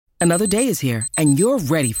Another day is here, and you're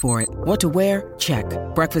ready for it. What to wear? Check.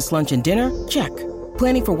 Breakfast, lunch, and dinner? Check.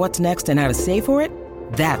 Planning for what's next and how to save for it?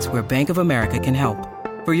 That's where Bank of America can help.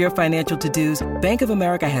 For your financial to-dos, Bank of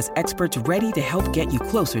America has experts ready to help get you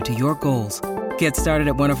closer to your goals. Get started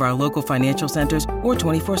at one of our local financial centers or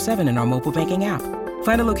 24/7 in our mobile banking app.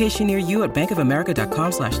 Find a location near you at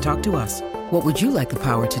bankofamerica.com/talktous. What would you like the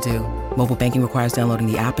power to do? Mobile banking requires downloading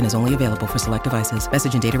the app and is only available for select devices.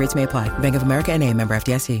 Message and data rates may apply. Bank of America N.A., member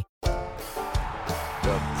FDIC.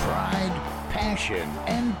 The pride, passion,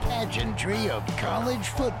 and pageantry of college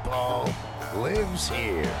football lives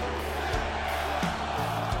here.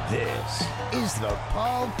 This is the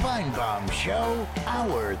Paul Feinbaum Show,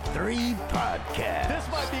 Hour 3 podcast. This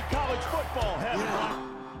might be college football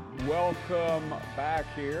heaven. Welcome back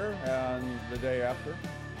here, and the day after,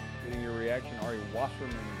 getting your reaction, Ari Wasserman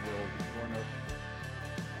will join us.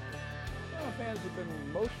 Fans have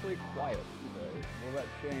been mostly quiet today. Will that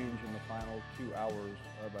change in the final 2 hours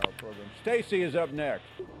of our program? Stacy is up next.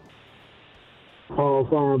 Paul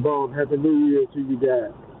Feinbaum, Happy New Year to you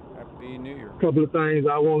guys. Happy New Year. Couple of things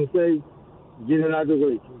I want to say. Get it out of the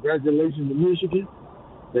way. Congratulations to Michigan.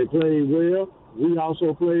 They played well. We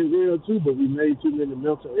also played well, too, but we made too many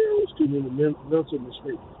mental errors, too many mental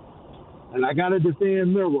mistakes. And I got to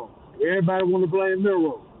defend Miro. Everybody want to blame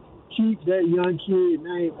Miro. Keep that young kid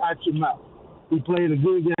name out your mouth. He played a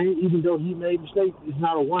good game, even though he made mistakes. It's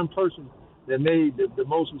not a one person that made the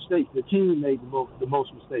most mistakes. The team made the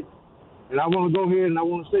most mistakes. And I want to go ahead and I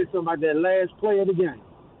want to say something about that last play of the game.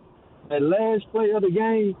 That last play of the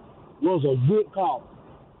game was a good call.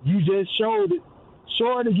 You just showed it.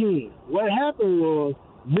 Show it again. What happened was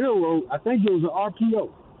Miro, I think it was an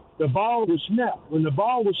RPO. The ball was snapped. When the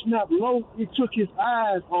ball was snapped low, it took his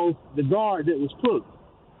eyes off the guard that was pulling.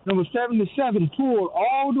 Number 77 pulled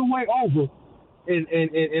all the way over,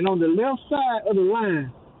 and on the left side of the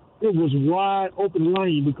line, it was wide open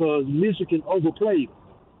lane because Michigan overplayed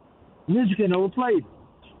him.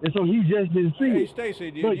 And so he just didn't see Hey, it. Stacy,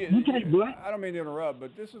 you can't blame. I don't mean to interrupt,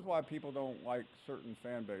 but this is why people don't like certain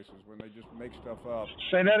fan bases, when they just make stuff up.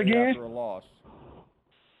 Say that again? After a loss.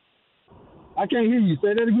 I can't hear you.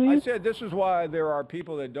 Say that again? I said this is why there are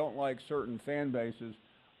people that don't like certain fan bases,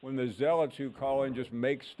 when the zealots who call in just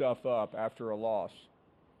make stuff up after a loss.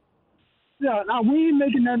 Yeah, now we ain't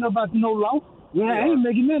making nothing about no loss. I ain't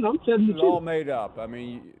making nothing. I'm telling you the It's all truth. made up. I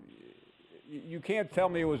mean, you can't tell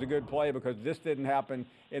me it was a good play because this didn't happen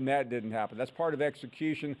and that didn't happen. That's part of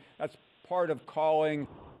execution. That's part of calling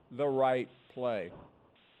the right play.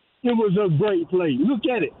 It was a great play. Look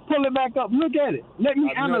at it. Pull it back up. Look at it. Let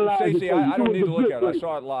me analyze it. Stacey, I don't need to look at it. I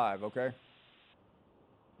saw it live, okay?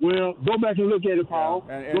 Well, go back and look at it, Paul.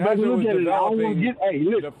 Yeah. Go And back as and it was look at it. I don't want developing,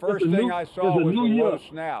 to get, the first thing I saw was a low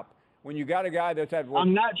snap. When you got a guy that's had,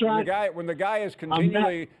 I'm not trying. When the guy is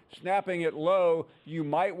continually snapping it low, you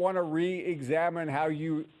might want to re-examine how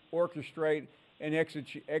you orchestrate and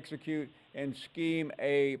execute and scheme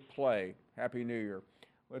a play. Happy New Year.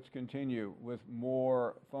 Let's continue with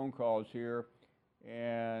more phone calls here.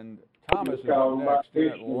 And Thomas is up next in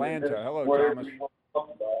Atlanta. Hello, Thomas.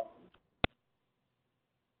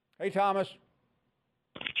 Hey, Thomas.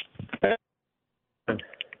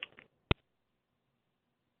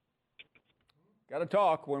 Got to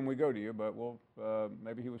talk when we go to you, but we'll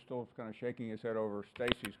maybe he was still kind of shaking his head over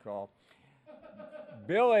Stacy's call.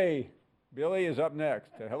 Billy is up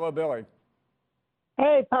next. Hello, Billy.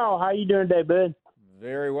 Hey, Paul. How you doing today, bud?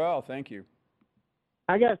 Very well, thank you.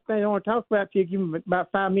 I got things I want to talk about to you. Give me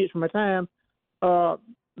about 5 minutes of my time.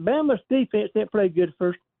 Bama's defense didn't play good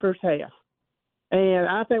first half. And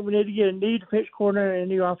I think we need to get a new defense coordinator and a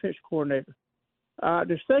new offensive coordinator.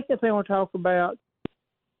 The second thing I want to talk about,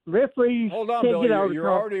 referees. Hold on, Billy. You're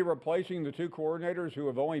already replacing the two coordinators who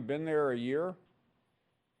have only been there a year?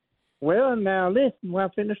 Well, now listen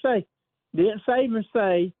what I'm finna say. Didn't Saban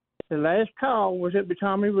say the last call was at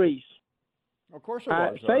Tommy Reese? Of course it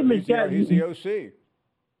was. Saban's he's the OC.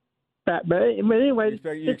 But anyway,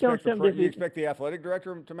 You expect the athletic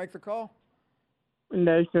director to make the call?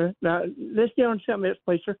 No, sir. Now, let's get on something else,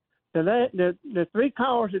 please, sir. The three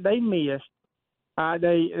calls that they missed,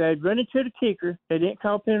 they run into the kicker. They didn't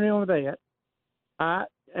call penalty on that.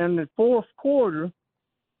 In the fourth quarter,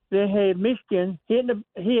 they had Michigan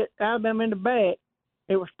hit Alabama in the back.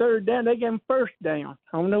 It was third down. They gave them first down.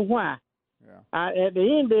 I don't know why. Yeah. At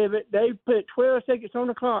the end of it, they put 12 seconds on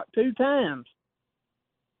the clock 2 times.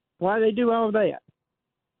 Why do they do all that?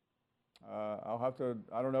 I'll have to,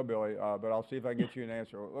 I don't know, Billy, but I'll see if I can get you an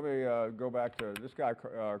answer. Let me go back to this guy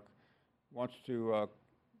wants to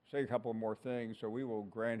say a couple more things, so we will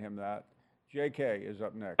grant him that. JK is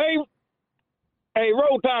up next. Hey,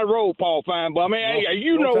 roll tide, roll, Paul Feinbaum. Hey,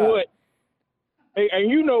 you know Tide. what? Hey,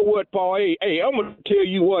 and you know what, Paul? Hey, I'm gonna tell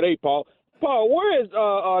you what, hey, Paul. Paul, where is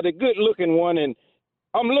the good-looking one? And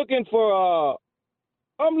I'm looking for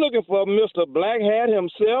Mr. Black Hat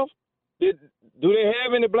himself. Do they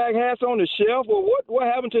have any black hats on the shelf, or what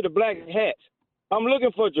happened to the black hats? I'm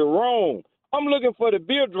looking for Jerome. I'm looking for the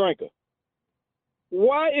beer drinker.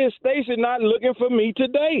 Why is Stacy not looking for me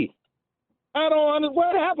today? I don't understand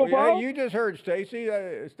what happened, Paul. Hey, you just heard Stacy.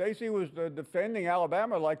 Stacy was defending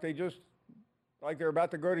Alabama like they're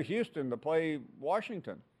about to go to Houston to play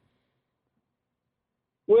Washington.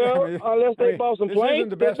 Well, unless they bought some planes.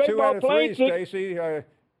 This isn't the best 2 out of 3, Stacy.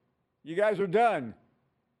 You guys are done.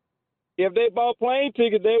 If they bought plane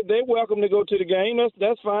tickets, they're welcome to go to the game.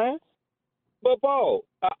 That's fine. But, Paul,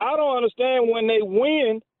 I don't understand when they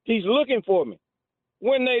win, he's looking for me.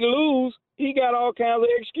 When they lose, he got all kinds of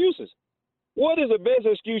excuses. What is the best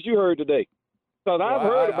excuse you heard today? Because I've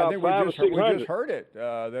heard about 500 or 600. We just heard it,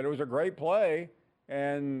 that it was a great play,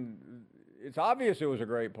 and it's obvious it was a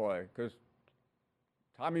great play because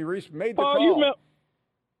Tommy Reese made the call.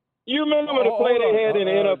 You remember the play they had in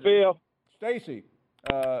the NFL? Stacy,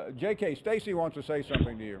 JK, Stacy wants to say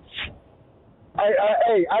something to you.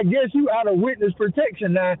 Hey, I guess you out of witness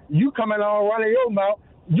protection now. You coming on running your mouth.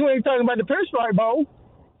 You ain't talking about the Pinstripe Bowl.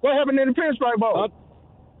 What happened in the Pinstripe Bowl?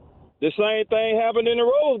 The same thing happened in the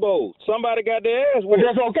Rose Bowl. Somebody got their ass whooped.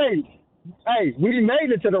 But that's okay. Hey, we made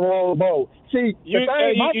it to the Rose Bowl. See,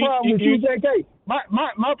 my problem with you, JK,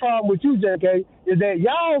 my problem with you, JK, is that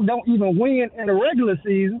y'all don't even win in the regular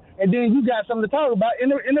season, and then you got something to talk about in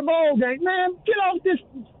the bowl game. Man, get off this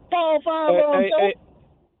Paul Feinbaum show.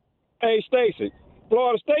 Hey, Stacy,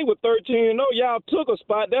 Florida State with 13-0. Y'all took a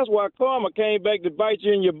spot. That's why Karma came back to bite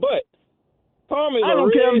you in your butt. I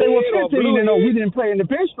don't care if they were 15-0. We didn't play in the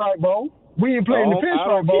Pinstripe Bowl. We didn't play in the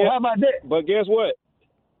Pinstripe Bowl. How about that? But guess what?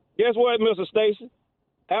 Guess what, Mr. Stacy?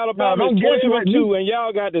 Alabama's 12-2, and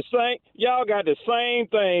y'all got the same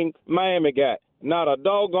thing Miami got. Not a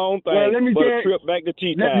doggone thing, but a trip back to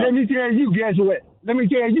T-Town. Let me tell you, guess what?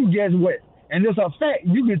 And it's a fact.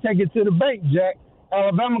 You can take it to the bank, Jack.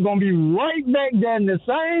 Alabama going to be right back there in the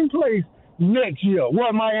same place next year.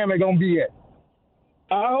 Where Miami going to be at?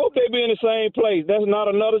 I hope they be in the same place. That's not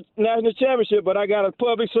another national championship, but I got a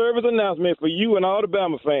public service announcement for you and all the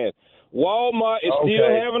Bama fans. Walmart is still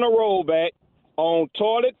having a rollback on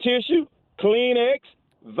toilet tissue, Kleenex,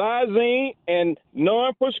 Visine, and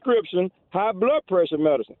non-prescription high blood pressure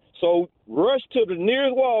medicine. So rush to the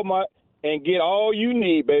nearest Walmart and get all you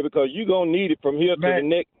need, baby, because you're going to need it from here to the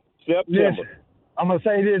next September. Listen, I'm going to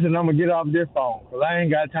say this, and I'm going to get off this phone because I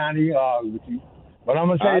ain't got time to argue with you. But I'm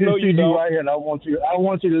going to say this to you right here, and I want you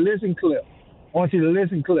to listen clear.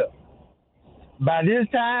 By this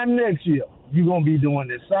time next year, you're going to be doing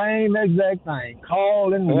the same exact thing,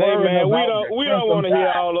 calling, worrying about we don't want to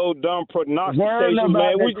hear all those dumb prognostications, about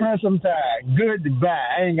man. The Crimson Tide. Goodbye.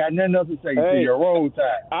 I ain't got nothing else to say to your Roll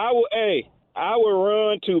Tide. I will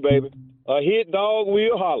run too, baby. A hit dog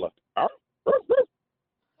will holler.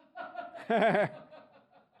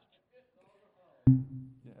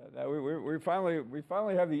 We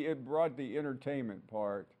finally have brought the entertainment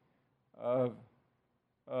part of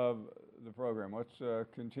the program. Let's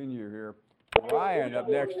continue here. Ryan up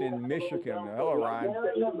next in Michigan. Hello, Ryan.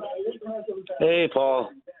 Hey, Paul.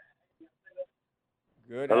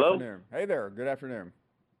 Good afternoon. Hey there. Good afternoon.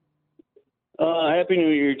 Happy New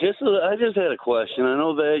Year. I just had a question. I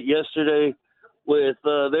know that yesterday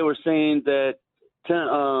they were saying that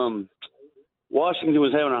Washington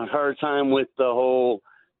was having a hard time with the whole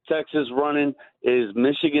Texas running. Is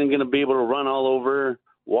Michigan going to be able to run all over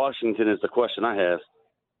Washington is the question I have.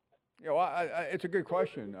 Yeah, well, it's a good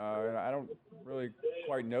question. I don't really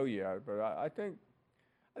quite know yet, but I think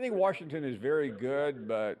Washington is very good,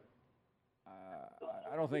 but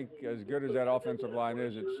I don't think as good as that offensive line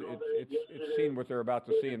is. It's seen what they're about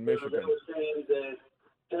to see in Michigan.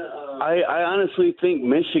 I honestly think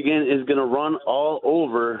Michigan is going to run all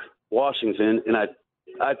over Washington, and I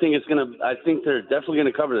think they're definitely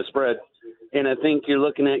going to cover the spread, and I think you're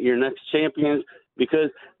looking at your next champions because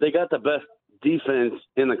they got the best defense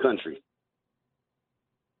in the country.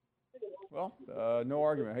 Well, no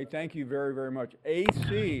argument. Hey, thank you very, very much.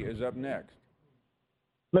 AC is up next.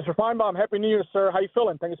 Mr. Feinbaum, Happy New Year, sir. How you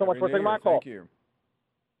feeling? Thank you so much for taking my call. Thank you.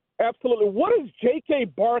 Absolutely. What is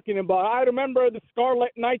JK barking about? I remember the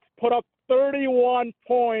Scarlet Knights put up 31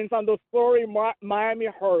 points on the sorry Miami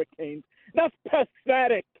Hurricanes. That's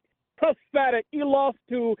pathetic. Pathetic. He lost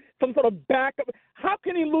to some sort of backup. How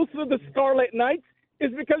can he lose to the Scarlet Knights?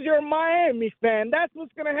 It's because you're a Miami fan. That's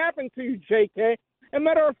what's going to happen to you, JK. As a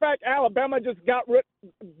matter of fact, Alabama just got rid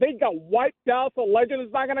they got wiped out, so Legend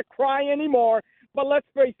is not going to cry anymore. But let's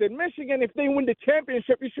face it, Michigan, if they win the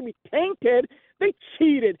championship, it should be tainted. They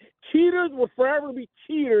cheated. Cheaters will forever be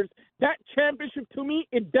cheaters. That championship, to me,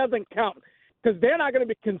 it doesn't count because they're not going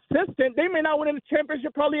to be consistent. They may not win the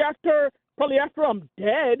championship probably after I'm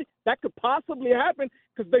dead. That could possibly happen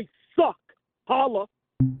because they suck. Holla.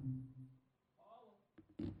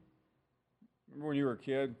 Remember when you were a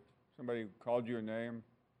kid, somebody called you a name,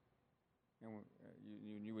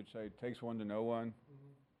 and you would say, "It takes one to know one."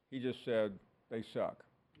 Mm-hmm. He just said, "They suck."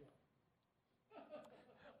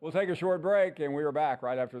 We'll take a short break, and we are back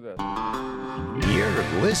right after this. You're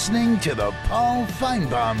listening to the Paul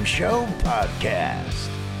Feinbaum Show podcast.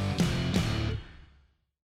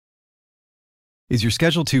 Is your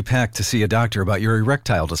schedule too packed to see a doctor about your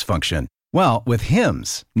erectile dysfunction? Well, with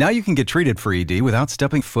Hims, now you can get treated for ED without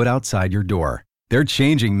stepping foot outside your door. They're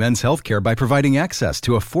changing men's healthcare by providing access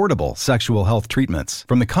to affordable sexual health treatments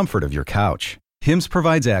from the comfort of your couch. Hims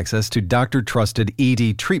provides access to doctor-trusted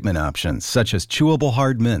ED treatment options such as chewable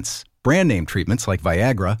hard mints, brand name treatments like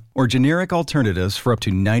Viagra, or generic alternatives for up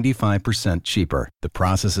to 95% cheaper. The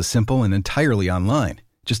process is simple and entirely online.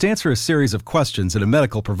 Just answer a series of questions and a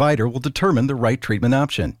medical provider will determine the right treatment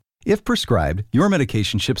option. If prescribed, your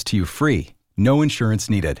medication ships to you free. No insurance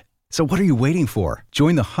needed. So what are you waiting for?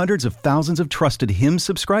 Join the hundreds of thousands of trusted Hims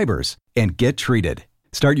subscribers and get treated.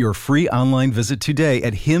 Start your free online visit today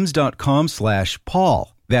at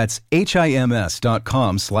hims.com/Paul. That's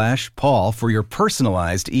HIMS.com/Paul for your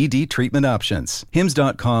personalized ED treatment options.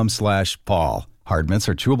 hims.com/Paul. Hard mints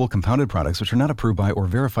are chewable compounded products which are not approved by or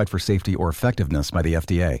verified for safety or effectiveness by the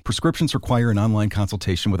FDA. Prescriptions require an online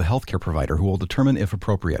consultation with a healthcare provider who will determine if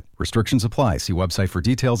appropriate. Restrictions apply. See website for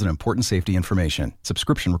details and important safety information.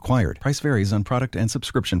 Subscription required. Price varies on product and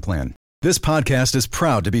subscription plan. This podcast is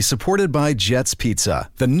proud to be supported by Jets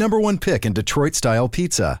Pizza, the #1 pick in Detroit-style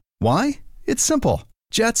pizza. Why? It's simple.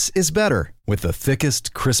 Jets is better. With the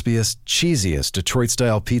thickest, crispiest, cheesiest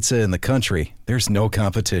Detroit-style pizza in the country, there's no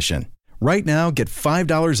competition. Right now, get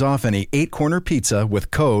 $5 off any 8-corner pizza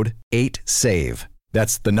with code 8SAVE.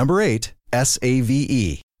 That's the number 8,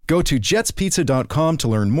 SAVE. Go to jetspizza.com to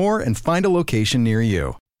learn more and find a location near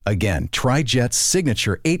you. Again, try Jet's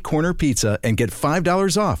signature 8-corner pizza and get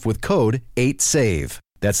 $5 off with code 8SAVE.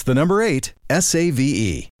 That's the number 8,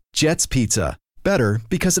 SAVE. Jet's Pizza. Better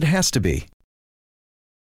because it has to be.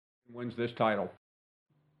 Wins this title.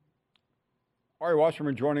 Ari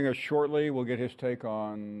Wasserman joining us shortly. We'll get his take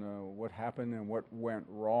on what happened and what went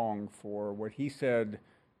wrong for what he said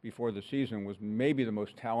before the season was maybe the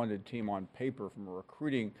most talented team on paper from a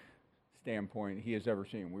recruiting standpoint he has ever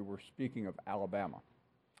seen. We were speaking of Alabama.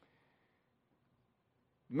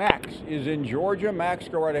 Max is in Georgia. Max,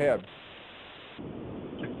 go right ahead.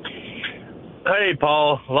 Hey,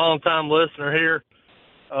 Paul, long-time listener here.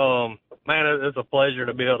 Man, it's a pleasure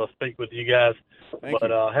to be able to speak with you guys. Thank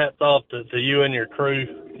you. Hats off to you and your crew.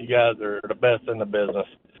 You guys are the best in the business,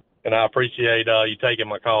 and I appreciate you taking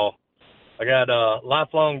my call. I got a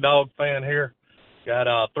lifelong dog fan here.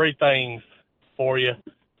 Got 3 things for you,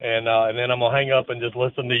 and then I'm going to hang up and just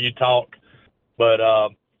listen to you talk. But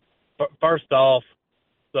first off,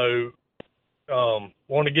 so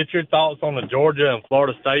want to get your thoughts on the Georgia and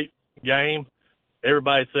Florida State game.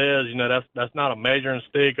 Everybody says, that's not a measuring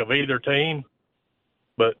stick of either team.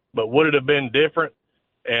 But would it have been different,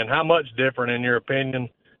 and how much different, in your opinion,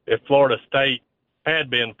 if Florida State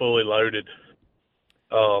had been fully loaded?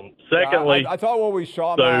 Secondly, I thought what we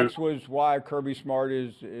saw, Max, was why Kirby Smart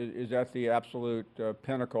is at the absolute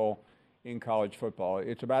pinnacle in college football.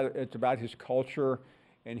 It's about his culture,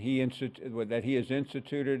 and that he has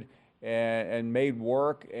instituted and made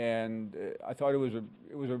work. And I thought it was a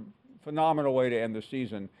phenomenal way to end the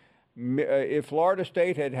season. If Florida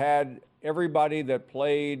State had everybody that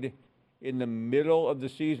played in the middle of the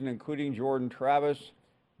season, including Jordan Travis,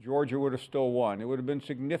 Georgia would have still won. It would have been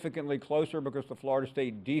significantly closer because the Florida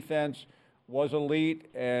State defense was elite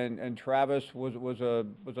and Travis was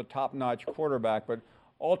a top-notch quarterback. But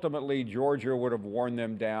ultimately, Georgia would have worn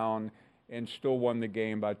them down and still won the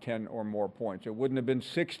game by 10 or more points. It wouldn't have been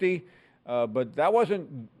 60, but that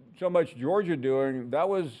wasn't so much Georgia doing. That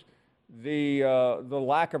was the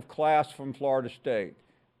lack of class from Florida State.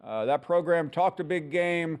 That program talked a big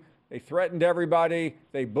game. They threatened everybody.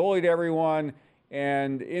 They bullied everyone.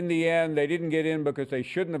 And in the end, they didn't get in because they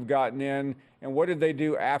shouldn't have gotten in. And what did they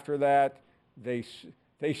do after that? They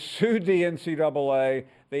sued the NCAA.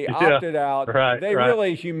 They opted out. They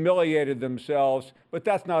really humiliated themselves. But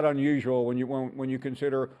that's not unusual when you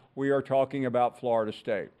consider we are talking about Florida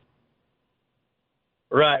State.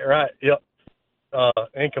 Right. Yep.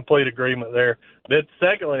 in complete agreement there. Then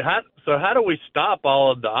secondly, how do we stop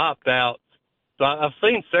all of the opt-outs? So I've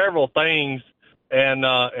seen several things, and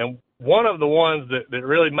one of the ones that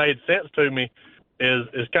really made sense to me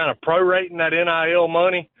is kind of prorating that NIL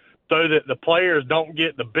money so that the players don't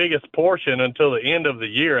get the biggest portion until the end of the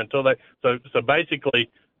year. So basically,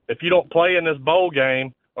 if you don't play in this bowl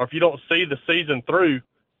game or if you don't see the season through,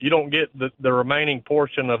 you don't get the remaining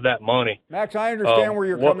portion of that money. Max, I understand where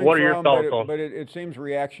you're coming what are from, your thoughts on? But it seems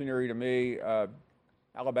reactionary to me.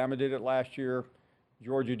 Alabama did it last year.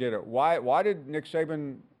 Georgia did it. Why did Nick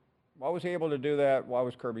Saban, why was he able to do that? Why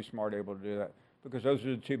was Kirby Smart able to do that? Because those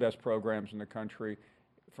are the two best programs in the country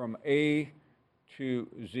from A to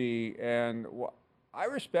Z. And I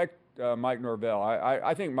respect Mike Norvell.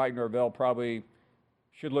 I think Mike Norvell probably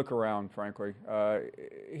should look around, frankly.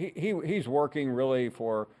 He's working really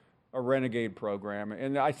for a renegade program.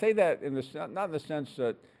 And I say that not in the sense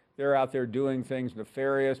that they're out there doing things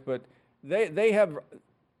nefarious, but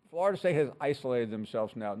Florida State has isolated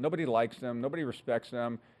themselves now. Nobody likes them. Nobody respects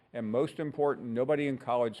them. And most important, nobody in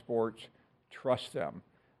college sports trusts them.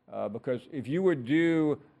 Because if you would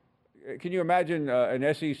can you imagine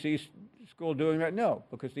an SEC school doing that? No,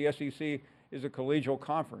 because the SEC is a collegial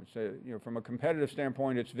conference. From a competitive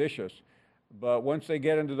standpoint, it's vicious. But once they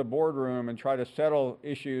get into the boardroom and try to settle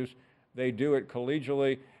issues, they do it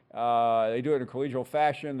collegially. They do it in a collegial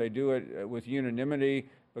fashion. They do it with unanimity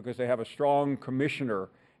because they have a strong commissioner,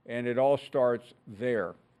 and it all starts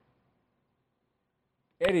there.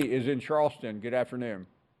 Eddie is in Charleston. Good afternoon.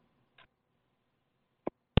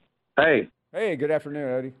 Hey. Hey, good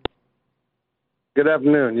afternoon, Eddie. Good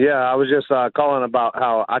afternoon. Yeah, I was just calling about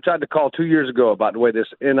how I tried to call 2 years ago about the way this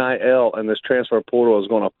NIL and this transfer portal is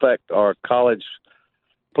going to affect our college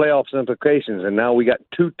playoffs implications. And now we got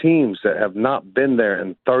two teams that have not been there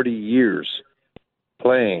in 30 years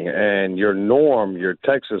playing. And your Norm, your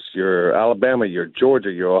Texas, your Alabama, your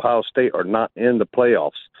Georgia, your Ohio State are not in the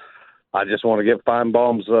playoffs. I just want to get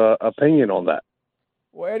Feinbaum's opinion on that.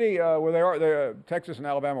 Well, Eddie, Texas and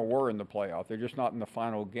Alabama were in the playoff. They're just not in the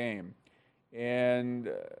final game. And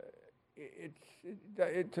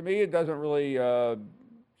to me, it doesn't really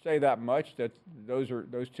say that much that those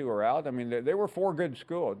two are out. I mean, they were four good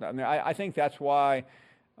schools. I mean, I think that's why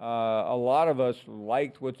a lot of us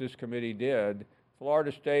liked what this committee did.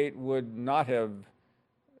 Florida State would not have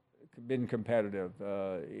been competitive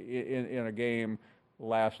in a game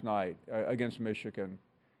last night against Michigan.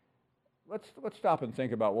 Let's stop and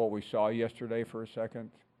think about what we saw yesterday for a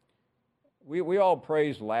second. We all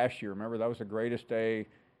praised last year. Remember, that was the greatest day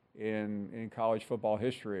in college football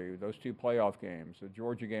history. Those two playoff games. The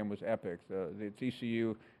Georgia game was epic. The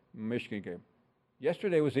TCU Michigan game.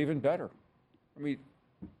 Yesterday was even better. I mean,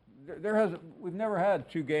 we've never had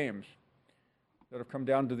two games that have come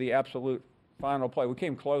down to the absolute final play. We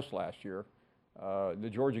came close last year. The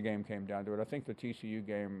Georgia game came down to it. I think the TCU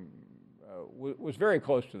game was very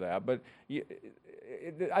close to that. But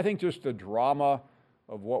I think just the drama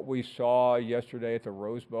of what we saw yesterday at the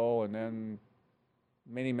Rose Bowl, and then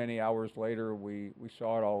many, many hours later, we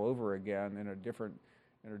saw it all over again in a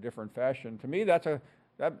different fashion. To me, that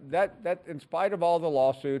in spite of all the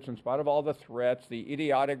lawsuits, in spite of all the threats, the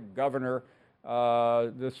idiotic governor,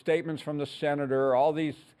 the statements from the senator,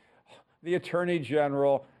 the attorney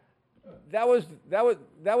general, that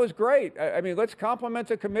was great. I mean, let's compliment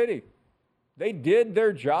the committee. They did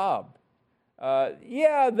their job.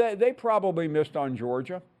 They probably missed on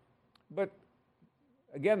Georgia, but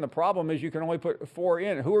again, the problem is you can only put four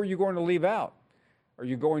in. Who are you going to leave out? Are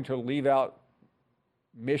you going to leave out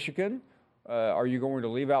Michigan? Are you going to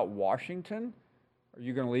leave out Washington? Are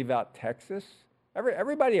you going to leave out Texas?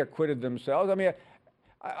 Everybody acquitted themselves. I mean,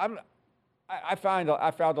 I found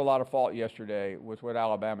a lot of fault yesterday with what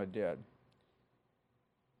Alabama did,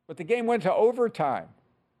 but the game went to overtime.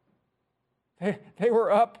 They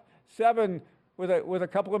were up 7 with a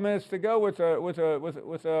couple of minutes to go with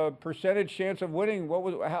a percentage chance of winning.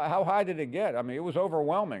 How high did it get? I mean, it was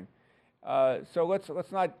overwhelming. So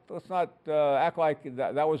let's not act like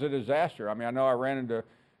that was a disaster. I mean, I know I ran into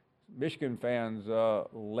Michigan fans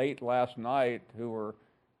late last night who were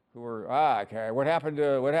okay. What happened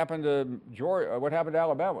to Georgia? What happened to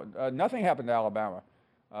Alabama? Nothing happened to Alabama.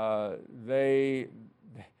 They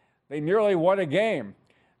nearly won a game.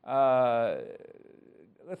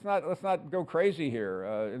 Let's not go crazy here.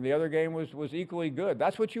 And the other game was equally good.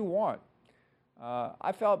 That's what you want.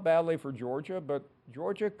 I felt badly for Georgia, but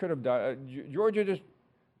Georgia could have done. Georgia.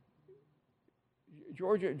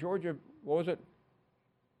 What was it?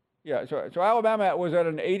 Yeah. So Alabama was at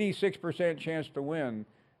an 86% chance to win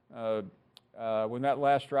when that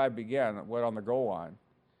last drive began. It went on the goal line.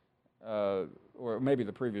 or maybe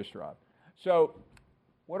the previous drive. So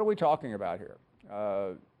what are we talking about here?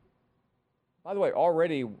 By the way,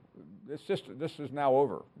 already this is now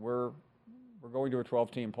over. We're going to a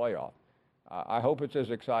 12-team playoff. I hope it's as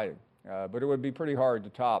exciting, but it would be pretty hard to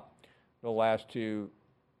top the last two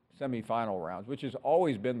semifinal rounds, which has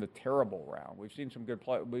always been the terrible round. We've seen some good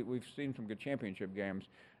we've seen some good championship games,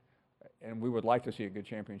 and we would like to see a good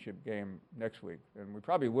championship game next week, and we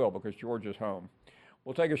probably will because Georgia's home.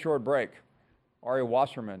 We'll take a short break. Ari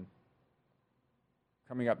Wasserman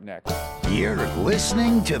coming up next. You're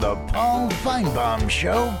listening to the Paul Feinbaum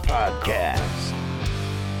Show podcast.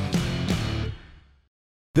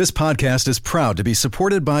 This podcast is proud to be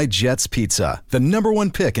supported by Jets Pizza, the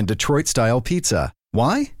 #1 pick in Detroit-style pizza.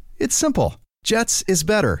 Why? It's simple. Jets is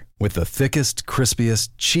better. With the thickest, crispiest,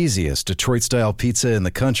 cheesiest Detroit-style pizza in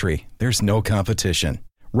the country, there's no competition.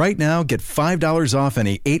 Right now, get $5 off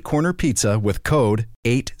any 8-corner pizza with code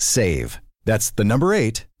 8SAVE. That's the number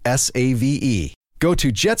 8, SAVE. Go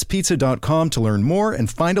to jetspizza.com to learn more and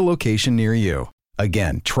find a location near you.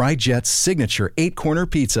 Again, try Jet's signature 8-corner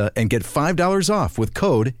pizza and get $5 off with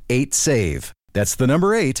code 8SAVE. That's the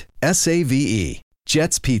number 8, SAVE.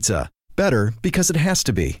 Jet's Pizza. Better because it has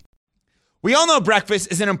to be. We all know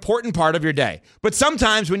breakfast is an important part of your day, but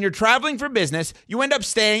sometimes when you're traveling for business, you end up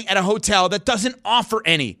staying at a hotel that doesn't offer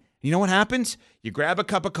any. You know what happens? You grab a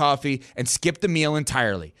cup of coffee and skip the meal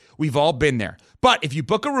entirely. We've all been there. But if you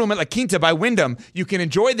book a room at La Quinta by Wyndham, you can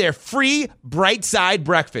enjoy their free Bright Side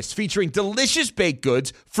breakfast featuring delicious baked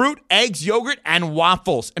goods, fruit, eggs, yogurt, and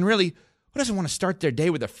waffles. And really, who doesn't want to start their day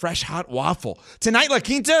with a fresh, hot waffle? Tonight, La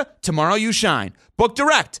Quinta, tomorrow you shine. Book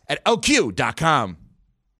direct at lq.com.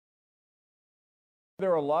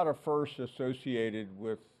 There are a lot of firsts associated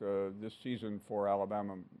with this season for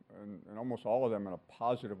Alabama, and almost all of them in a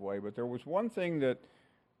positive way. But there was one thing that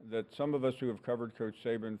some of us who have covered Coach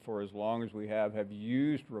Saban for as long as we have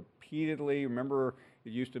used repeatedly. Remember,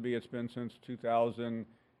 it used to be, it's been since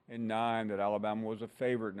 2009 that Alabama was a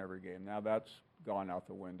favorite in every game. Now that's gone out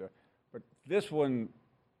the window. But this one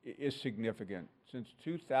is significant. Since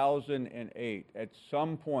 2008, at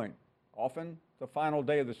some point, often the final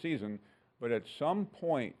day of the season, but at some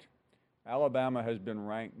point, Alabama has been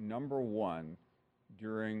ranked number 1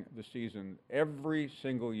 during the season every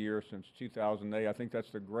single year since 2008. I think that's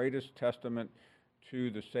the greatest testament to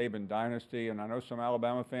the Saban dynasty, and I know some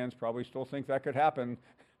Alabama fans probably still think that could happen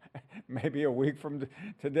maybe a week from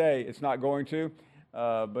today. It's not going to,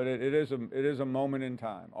 but it is a moment in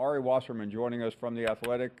time. Ari Wasserman joining us from The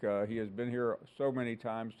Athletic. He has been here so many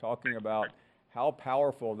times talking about how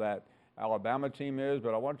powerful that Alabama team is,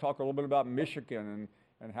 but I want to talk a little bit about Michigan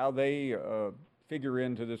and how they figure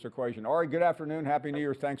into this equation. Ari, good afternoon. Happy New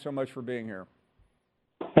Year. Thanks so much for being here.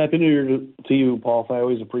 Happy New Year to you, Paul. I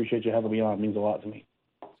always appreciate you having me on. It means a lot to me.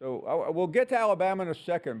 So we'll get to Alabama in a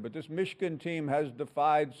second, but this Michigan team has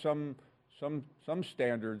defied some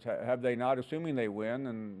standards, have they not? Assuming they win,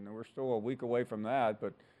 and we're still a week away from that.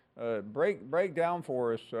 But break down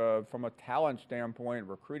for us from a talent standpoint,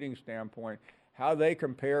 recruiting standpoint, how they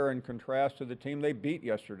compare and contrast to the team they beat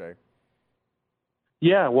yesterday.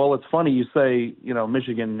 Yeah, well, it's funny you say,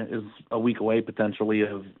 Michigan is a week away potentially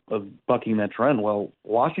of bucking that trend. Well,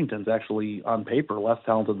 Washington's actually on paper less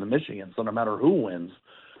talented than Michigan, so no matter who wins,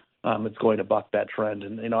 it's going to buck that trend.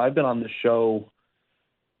 And, I've been on this show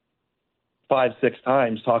 5-6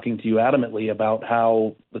 times talking to you adamantly about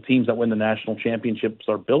how the teams that win the national championships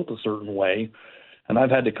are built a certain way. And I've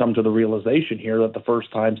had to come to the realization here that the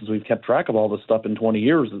first time since we've kept track of all this stuff in 20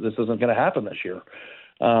 years that this isn't going to happen this year.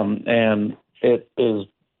 And it is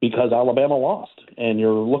because Alabama lost. And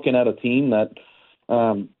you're looking at a team that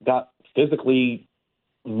got physically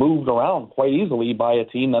moved around quite easily by a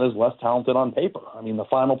team that is less talented on paper. I mean, the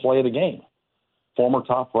final play of the game, former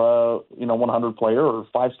top 100 player or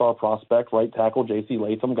 5-star prospect, right tackle J.C.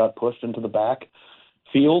 Latham got pushed into the back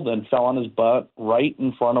field and fell on his butt right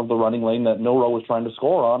in front of the running lane that Milroe was trying to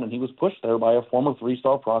score on, and he was pushed there by a former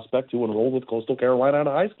 3-star prospect who enrolled with Coastal Carolina out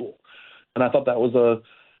of high school. And I thought that was a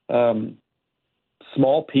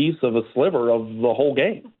small piece of a sliver of the whole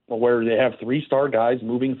game, where they have 3-star guys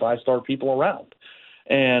moving 5-star people around.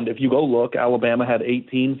 And if you go look, Alabama had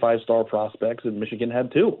 18 5-star prospects and Michigan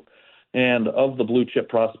had 2. And of the blue chip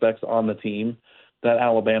prospects on the team that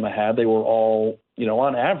Alabama had, they were all,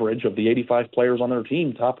 on average of the 85 players on their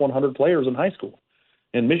team, top 100 players in high school.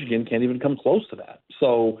 And Michigan can't even come close to that.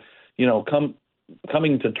 So,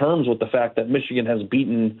 coming to terms with the fact that Michigan has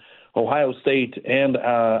beaten Ohio State and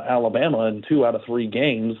Alabama in 2 out of 3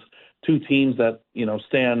 games, 2 teams that,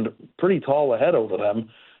 stand pretty tall ahead over them,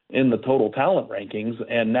 in the total talent rankings,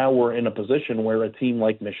 and now we're in a position where a team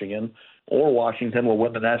like Michigan or Washington will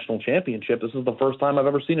win the national championship. This is the first time I've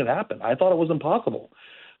ever seen it happen. I thought it was impossible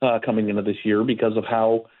coming into this year because of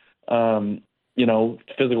how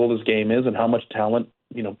physical this game is and how much talent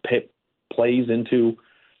plays into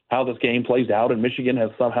how this game plays out. And Michigan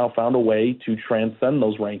has somehow found a way to transcend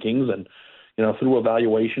those rankings, and through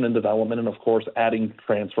evaluation and development, and of course adding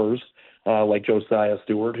transfers like Josiah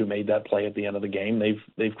Stewart, who made that play at the end of the game.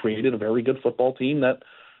 They've created a very good football team that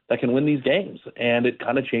can win these games, and it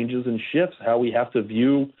kind of changes and shifts how we have to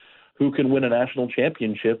view who can win a national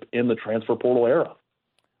championship in the transfer portal era.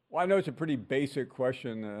 Well, I know it's a pretty basic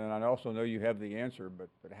question, and I also know you have the answer. But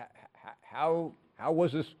how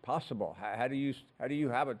was this possible? How do you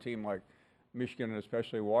have a team like Michigan and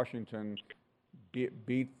especially Washington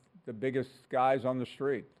beat the biggest guys on the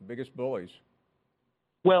street, the biggest bullies?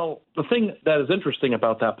 Well, the thing that is interesting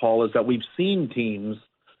about that, Paul, is that we've seen teams,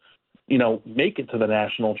 make it to the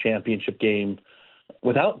national championship game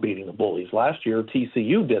without beating the bullies. Last year,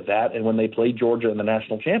 TCU did that, and when they played Georgia in the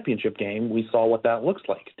national championship game, we saw what that looks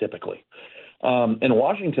like typically. And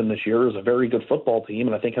Washington this year is a very good football team,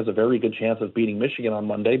 and I think has a very good chance of beating Michigan on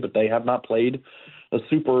Monday, but they have not played a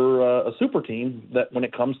super team that when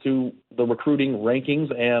it comes to the recruiting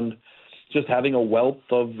rankings and just having a wealth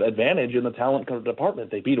of advantage in the talent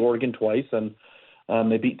department. They beat Oregon twice, and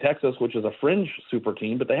they beat Texas, which is a fringe super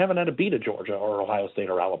team, but they haven't had to beat a Georgia or Ohio State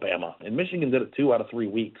or Alabama. And Michigan did it 2 out of 3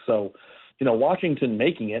 weeks. So, Washington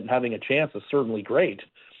making it and having a chance is certainly great.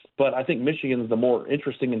 But I think Michigan is the more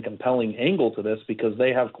interesting and compelling angle to this because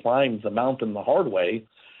they have climbed the mountain the hard way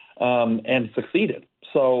and succeeded.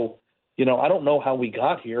 So, I don't know how we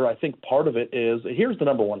got here. I think part of it is, here's the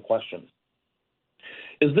number one question.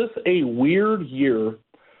 Is this a weird year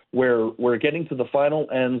where we're getting to the final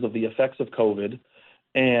ends of the effects of COVID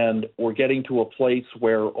and we're getting to a place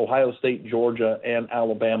where Ohio State, Georgia, and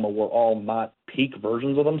Alabama were all not peak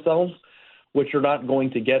versions of themselves, which you're not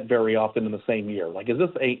going to get very often in the same year? Like, is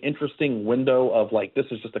this a interesting window of this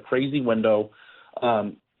is just a crazy window,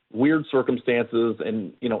 weird circumstances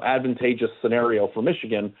and, advantageous scenario for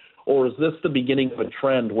Michigan? Or is this the beginning of a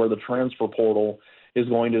trend where the transfer portal is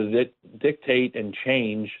going to dictate and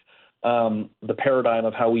change the paradigm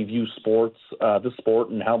of how we view sports, the sport,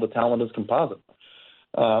 and how the talent is composite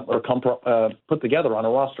put together on a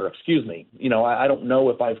roster? Excuse me. I don't know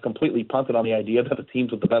if I've completely punted on the idea that the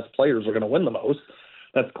teams with the best players are going to win the most.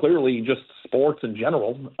 That's clearly just sports in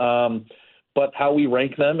general. But how we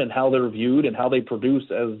rank them and how they're viewed and how they produce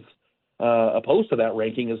as opposed to that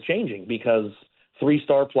ranking is changing because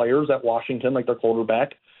 3-star players at Washington, like their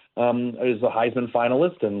quarterback, is a Heisman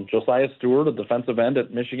finalist, and Josiah Stewart, a defensive end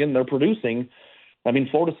at Michigan, they're producing.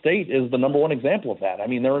 Florida State is the number one example of that.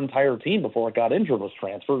 Their entire team before it got injured was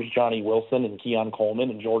transfers. Johnny Wilson and Keon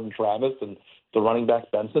Coleman and Jordan Travis and the running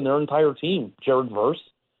back Benson, their entire team, Jared Verse,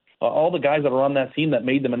 all the guys that are on that team that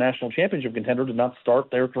made them a national championship contender did not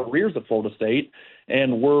start their careers at Florida State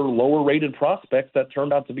and were lower-rated prospects that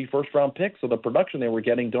turned out to be first-round picks. So the production they were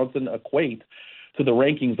getting doesn't equate to the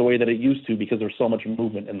rankings the way that it used to because there's so much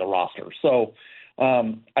movement in the roster. So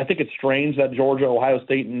I think it's strange that Georgia, Ohio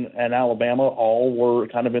State, and Alabama all were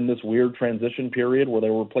kind of in this weird transition period where they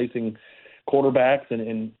were replacing quarterbacks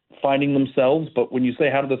and finding themselves. But when you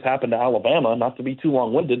say, how did this happen to Alabama, not to be too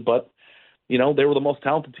long-winded, but, they were the most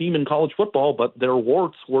talented team in college football, but their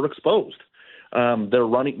warts were exposed. Their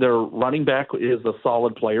running back is a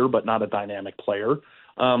solid player, but not a dynamic player.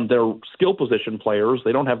 Their skill position players,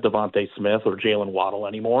 they don't have Devontae Smith or Jalen Waddle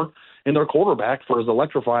anymore. And their quarterback, for as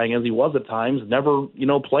electrifying as he was at times, never,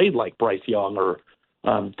 played like Bryce Young or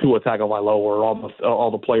Tua Tagovailoa or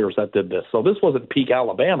all the players that did this. So this wasn't peak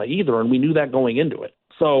Alabama either, and we knew that going into it.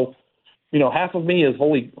 So, half of me is,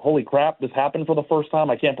 holy crap, this happened for the first time.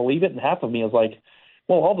 I can't believe it. And half of me is like,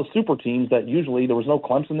 well, all the super teams that usually there was no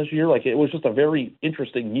Clemson this year, it was just a very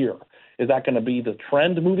interesting year. Is that going to be the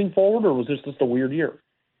trend moving forward, or was this just a weird year?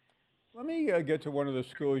 Let me get to one of the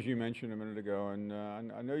schools you mentioned a minute ago, and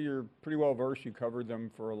I know you're pretty well versed. You covered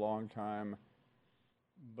them for a long time,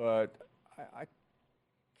 but I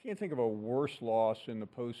can't think of a worse loss in the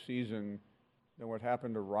postseason than what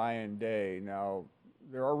happened to Ryan Day. Now,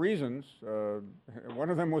 there are reasons. One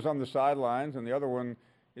of them was on the sidelines, and the other one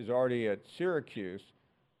is already at Syracuse.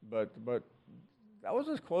 But that was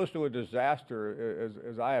as close to a disaster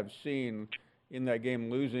as I have seen in that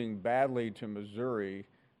game, losing badly to Missouri.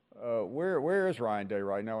 Where is Ryan Day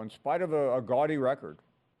right now, in spite of a gaudy record?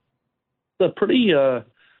 It's a pretty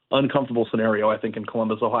uncomfortable scenario, I think, in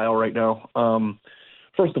Columbus, Ohio right now.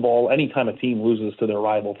 First of all, anytime a team loses to their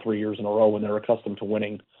rival 3 years in a row when they're accustomed to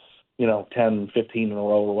winning, 10, 15 in a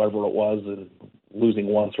row or whatever it was, and losing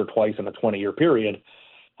once or twice in a 20-year period.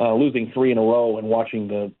 Losing 3 in a row and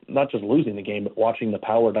watching not just losing the game, but watching the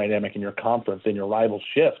power dynamic in your conference and your rivals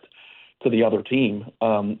shift to the other team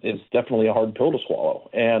is definitely a hard pill to swallow.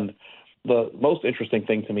 And the most interesting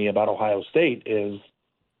thing to me about Ohio State is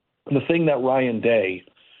the thing that Ryan Day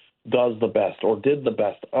does the best, or did the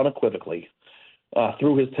best unequivocally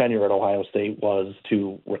through his tenure at Ohio State, was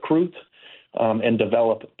to recruit and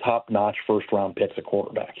develop top-notch first-round picks at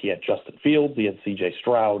quarterback. He had Justin Fields, he had C.J.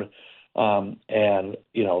 Stroud, and,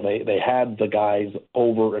 you know, they had the guys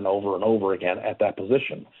over and over and over again at that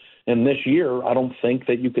position. And this year, I don't think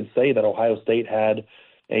that you could say that Ohio State had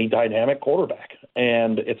a dynamic quarterback.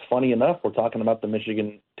 And it's funny enough, we're talking about the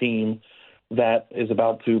Michigan team that is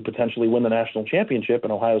about to potentially win the national championship,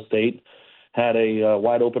 and Ohio State had a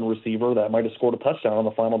wide-open receiver that might have scored a touchdown on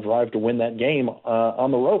the final drive to win that game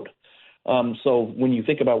on the road. So when you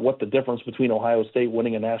think about what the difference between Ohio State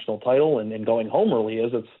winning a national title and going home early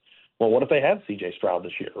is, it's, well, what if they had C.J. Stroud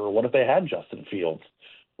this year? Or what if they had Justin Fields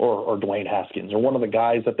or Dwayne Haskins or one of the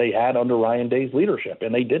guys that they had under Ryan Day's leadership,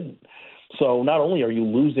 and they didn't. So not only are you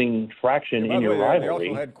losing traction in your rivalry. They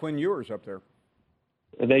also had Quinn Ewers up there.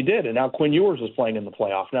 They did, and now Quinn Ewers is playing in the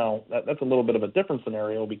playoff. Now, that's a little bit of a different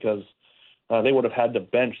scenario because they would have had to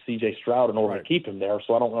bench C.J. Stroud in order to keep him there,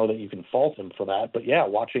 so I don't know that you can fault him for that. But, yeah,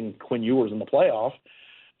 watching Quinn Ewers in the playoff,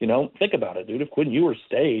 you know, think about it, dude. If Quinn Ewers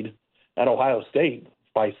stayed at Ohio State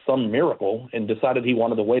by some miracle and decided he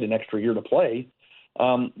wanted to wait an extra year to play,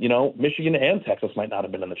 you know, Michigan and Texas might not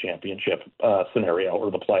have been in the championship scenario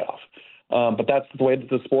or the playoff. But that's the way that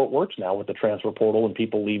the sport works now with the transfer portal and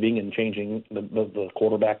people leaving and changing the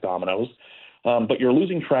quarterback dominoes. But you're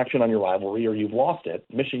losing traction on your rivalry, or you've lost it.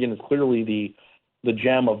 Michigan is clearly the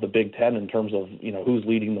gem of the Big Ten in terms of, you know, who's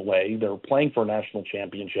leading the way. They're playing for a national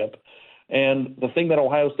championship. And the thing that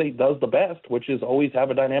Ohio State does the best, which is always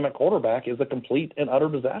have a dynamic quarterback, is a complete and utter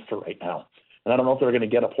disaster right now. And I don't know if they're going to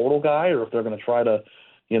get a portal guy or if they're going to try to,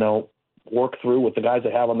 you know, work through with the guys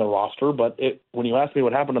they have on their roster. But when you ask me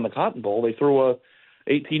what happened in the Cotton Bowl, they threw a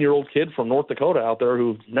 18-year-old kid from North Dakota out there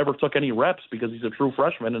who never took any reps because he's a true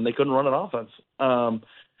freshman, and they couldn't run an offense.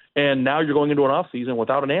 And now you're going into an offseason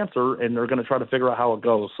without an answer, and they're going to try to figure out how it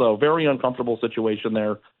goes. So very uncomfortable situation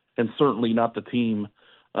there, and certainly not the team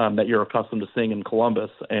that you're accustomed to seeing in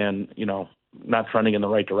Columbus, and, you know, not trending in the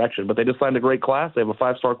right direction. But they just signed a great class. They have a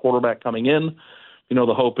 5-star quarterback coming in. You know,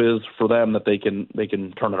 the hope is for them that they can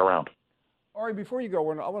turn it around. Ari, before you go,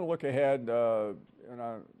 I want to look ahead, and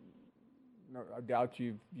I doubt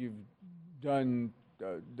you've done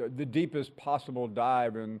the deepest possible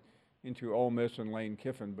dive into Ole Miss and Lane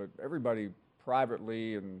Kiffin, but everybody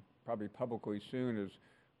privately and probably publicly soon is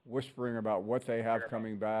whispering about what they have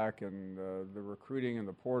coming back, and the recruiting and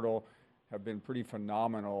the portal have been pretty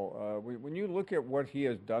phenomenal. When you look at what he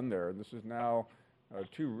has done there, this is now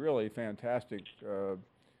 2 really fantastic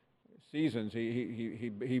seasons.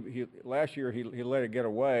 He last year he let it get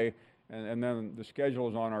away, and then the schedule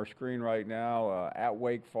is on our screen right now. At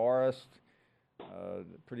Wake Forest,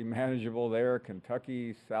 pretty manageable there.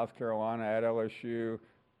 Kentucky, South Carolina at LSU,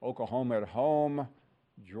 Oklahoma at home,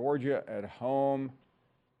 Georgia at home,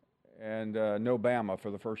 and no Bama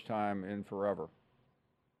for the first time in forever.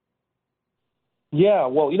 Yeah,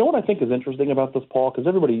 well, you know what I think is interesting about this, Paul, because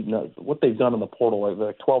everybody knows what they've done in the portal.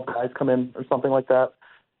 Like 12 guys come in or something like that,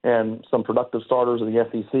 and some productive starters of the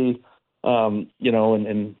SEC, you know,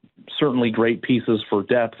 and certainly great pieces for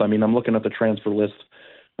depth. I mean, I'm looking at the transfer list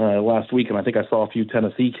last week, and I think I saw a few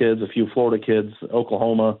Tennessee kids, a few Florida kids,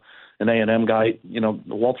 Oklahoma, an A&M guy. You know,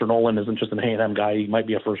 Walter Nolan isn't just an A&M guy. He might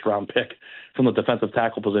be a first-round pick from the defensive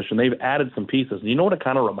tackle position. They've added some pieces. And you know what it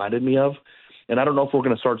kind of reminded me of? And I don't know if we're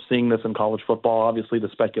going to start seeing this in college football. Obviously, the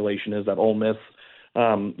speculation is that Ole Miss,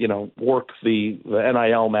 you know, works the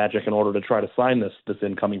NIL magic in order to try to sign this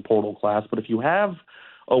incoming portal class. But if you have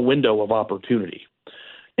a window of opportunity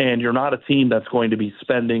and you're not a team that's going to be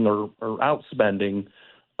spending or outspending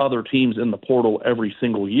other teams in the portal every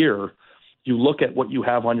single year, you look at what you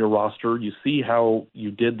have on your roster, you see how you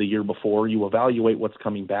did the year before, you evaluate what's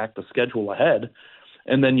coming back, the schedule ahead,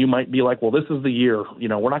 and then you might be like, well, this is the year. You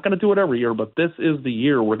know, we're not going to do it every year, but this is the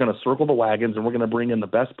year we're going to circle the wagons and we're going to bring in the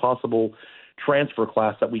best possible transfer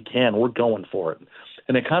class that we can. We're going for it.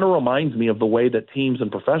 And it kind of reminds me of the way that teams in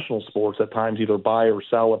professional sports at times either buy or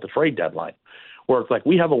sell at the trade deadline, where it's like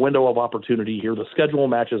we have a window of opportunity here. The schedule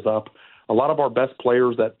matches up. A lot of our best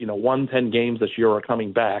players that, you know, won 10 games this year are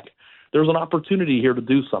coming back. There's an opportunity here to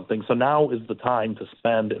do something. So now is the time to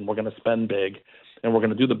spend, and we're going to spend big, and we're going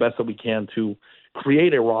to do the best that we can to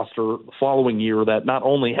create a roster the following year that not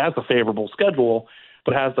only has a favorable schedule,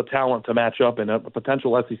 but has the talent to match up in a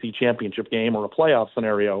potential SEC championship game or a playoff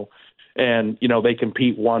scenario. And, they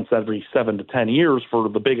compete once every 7 to 10 years for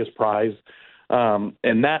the biggest prize.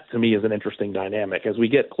 And that, to me, is an interesting dynamic. As we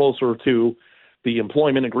get closer to the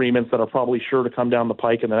employment agreements that are probably sure to come down the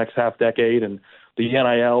pike in the next half decade and the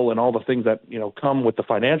NIL and all the things that, come with the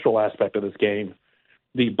financial aspect of this game,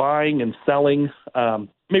 the buying and selling,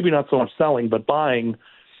 maybe not so much selling, but buying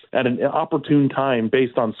at an opportune time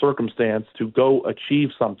based on circumstance to go achieve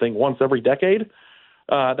something once every decade,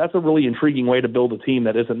 that's a really intriguing way to build a team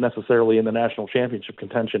that isn't necessarily in the national championship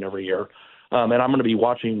contention every year. And I'm going to be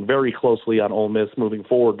watching very closely on Ole Miss moving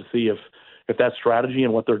forward to see if that strategy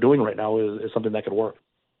and what they're doing right now is something that could work.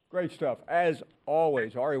 Great stuff. As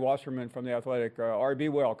always, Ari Wasserman from The Athletic. Ari, be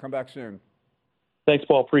well. Come back soon. Thanks,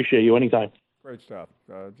 Paul. Appreciate you. Anytime. Great stuff.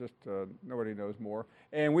 Nobody knows more.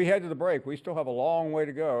 And we head to the break. We still have a long way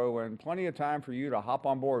to go and plenty of time for you to hop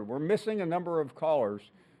on board. We're missing a number of callers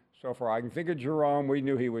so far. I can think of Jerome. We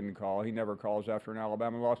knew he wouldn't call. He never calls after an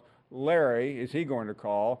Alabama loss. Larry, is he going to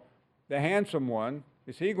call? The handsome one,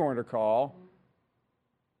 is he going to call?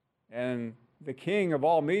 And the king of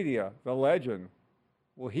all media, the legend,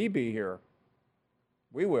 will he be here?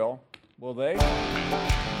 We will. Will they?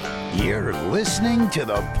 You're listening to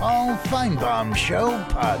the Paul Feinbaum Show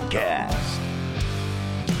podcast.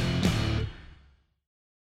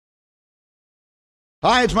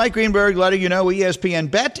 Hi, it's Mike Greenberg letting you know ESPN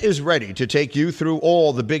Bet is ready to take you through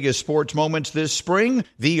all the biggest sports moments this spring.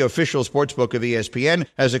 The official sportsbook of ESPN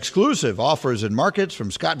has exclusive offers and markets from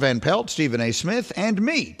Scott Van Pelt, Stephen A. Smith, and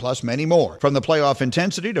me, plus many more. From the playoff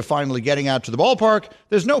intensity to finally getting out to the ballpark,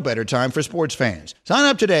 there's no better time for sports fans. Sign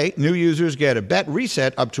up today. New users get a bet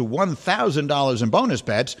reset up to $1,000 in bonus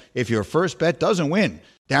bets if your first bet doesn't win.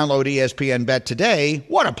 Download ESPN Bet today.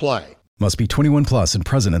 What a play. Must be 21 plus and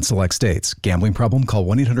present in select states. Gambling problem? Call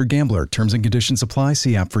 1-800-GAMBLER. Terms and conditions apply.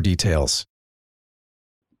 See app for details.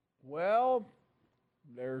 Well,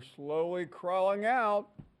 they're slowly crawling out.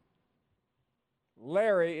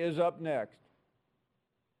 Larry is up next.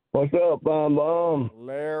 What's up, Bomb?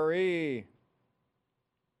 Larry.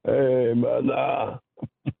 Hey, man.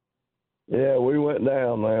 Yeah, we went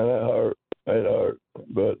down, man. That hurt. It hurt.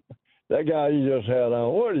 But that guy you just had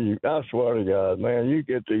on, I swear to God, man, you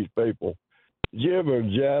get these people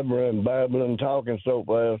jabbering, babbling, talking so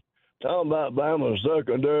fast. Talking about Bama's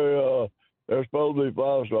secondary, they're supposed to be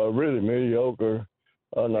really mediocre.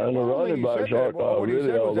 And the running backs aren't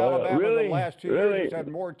really all that. Really? The last 2 years he's had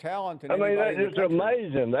more talent than anybody that's in the just country.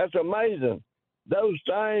 amazing. That's amazing. Those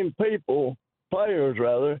same players,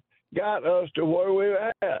 got us to where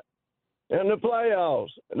we're at in the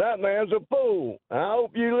playoffs. That man's a fool. I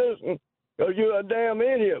hope you listen, because you're a damn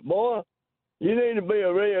idiot, boy. You need to be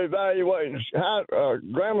reevaluating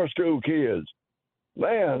grammar school kids.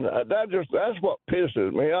 Man, that's what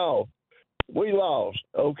pisses me off. We lost.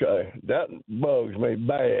 Okay, that bugs me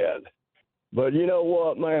bad. But you know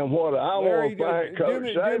what, man? What I want to thank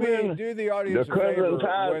Coach Saban, do the audience the Crimson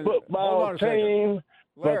Tide football team,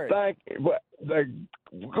 for the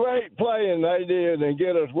great playing they did and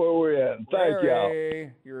get us where we're at. Thank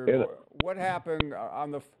y'all. What happened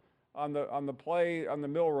on the play, on the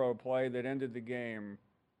Milrow play that ended the game?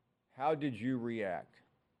 How did you react?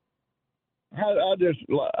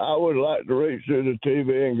 I would like to reach through the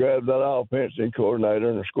TV and grab that offensive coordinator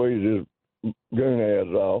and squeeze his goon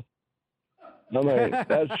ass off. I mean,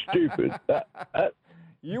 that's stupid.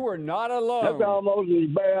 You were not alone. That's almost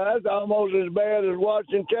as bad as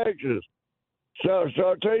watching Texas. So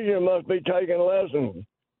Sartesian must be taking lessons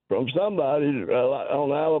from somebody on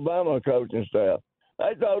the Alabama coaching staff.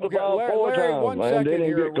 They throw the ball four times, man.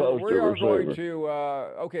 Didn't get close to the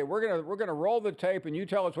receiver. We're gonna roll the tape, and you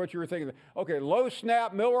tell us what you were thinking. Okay, low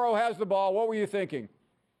snap. Milrow has the ball. What were you thinking?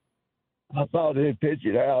 I thought he'd pitch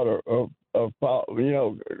it out or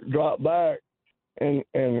drop back and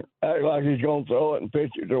act like he's going to throw it and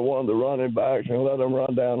pitch it to one of the running backs and let them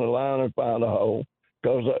run down the line and find a hole.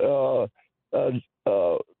 Because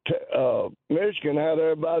Michigan had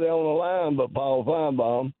everybody on the line but Paul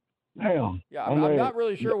Feinbaum. Damn. Yeah, I'm not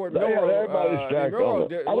really sure what Milrow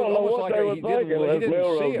did. I don't know what they were thinking unless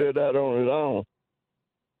Milrow did that on his own.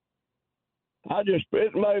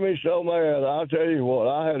 It made me so mad. I'll tell you what,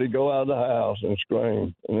 I had to go out of the house and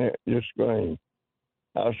scream, and just scream.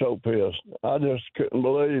 I was so pissed. I just couldn't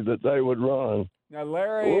believe that they would run. Now,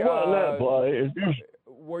 Larry, it wasn't that play.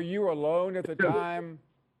 Were you alone at the time?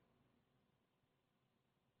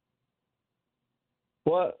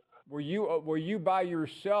 What? Were you by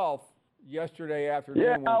yourself yesterday afternoon?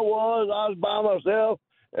 Yeah, I was. I was by myself,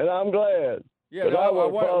 and I'm glad. Yeah,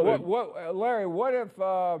 Larry, what if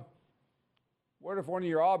What if one of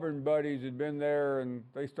your Auburn buddies had been there and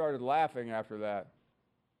they started laughing after that?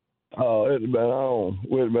 Oh, it'd have been on.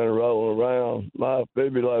 We'd have been rolling around. My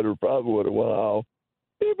defibrillator probably would have went off.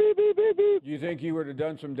 Beep, beep, beep, beep, beep. Do you think you would have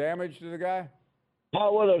done some damage to the guy? I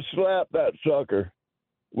would have slapped that sucker.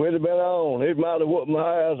 We'd have been on. He might have whooped my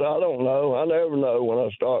ass. I don't know. I never know when I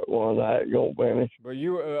start one. I ain't gonna finish. But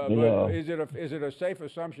is it a safe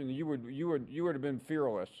assumption that you would have been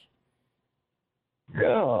fearless?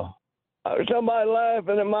 Yeah. Somebody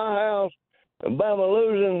laughing in my house and Bama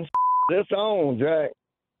losing. It's on, Jack.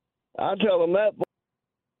 I tell them that.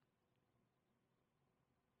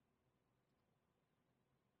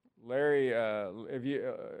 Larry, if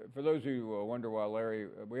you for those who wonder why Larry,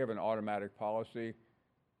 we have an automatic policy.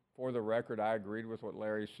 For the record, I agreed with what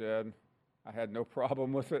Larry said. I had no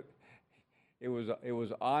problem with it. It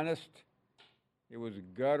was honest. It was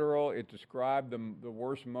guttural. It described the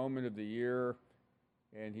worst moment of the year,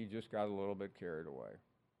 and he just got a little bit carried away.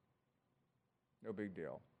 No big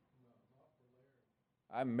deal.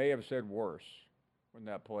 I may have said worse when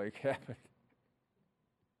that play happened.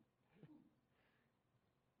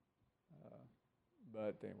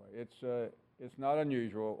 But anyway, it's not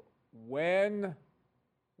unusual. When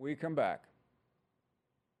we come back,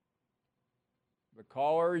 the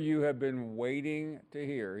caller you have been waiting to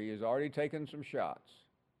hear, he has already taken some shots.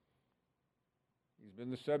 He's been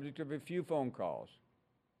the subject of a few phone calls.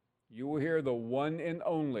 You will hear the one and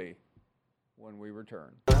only when we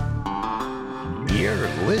return. You're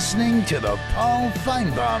listening to the Paul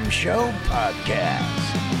Feinbaum Show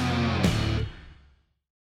podcast.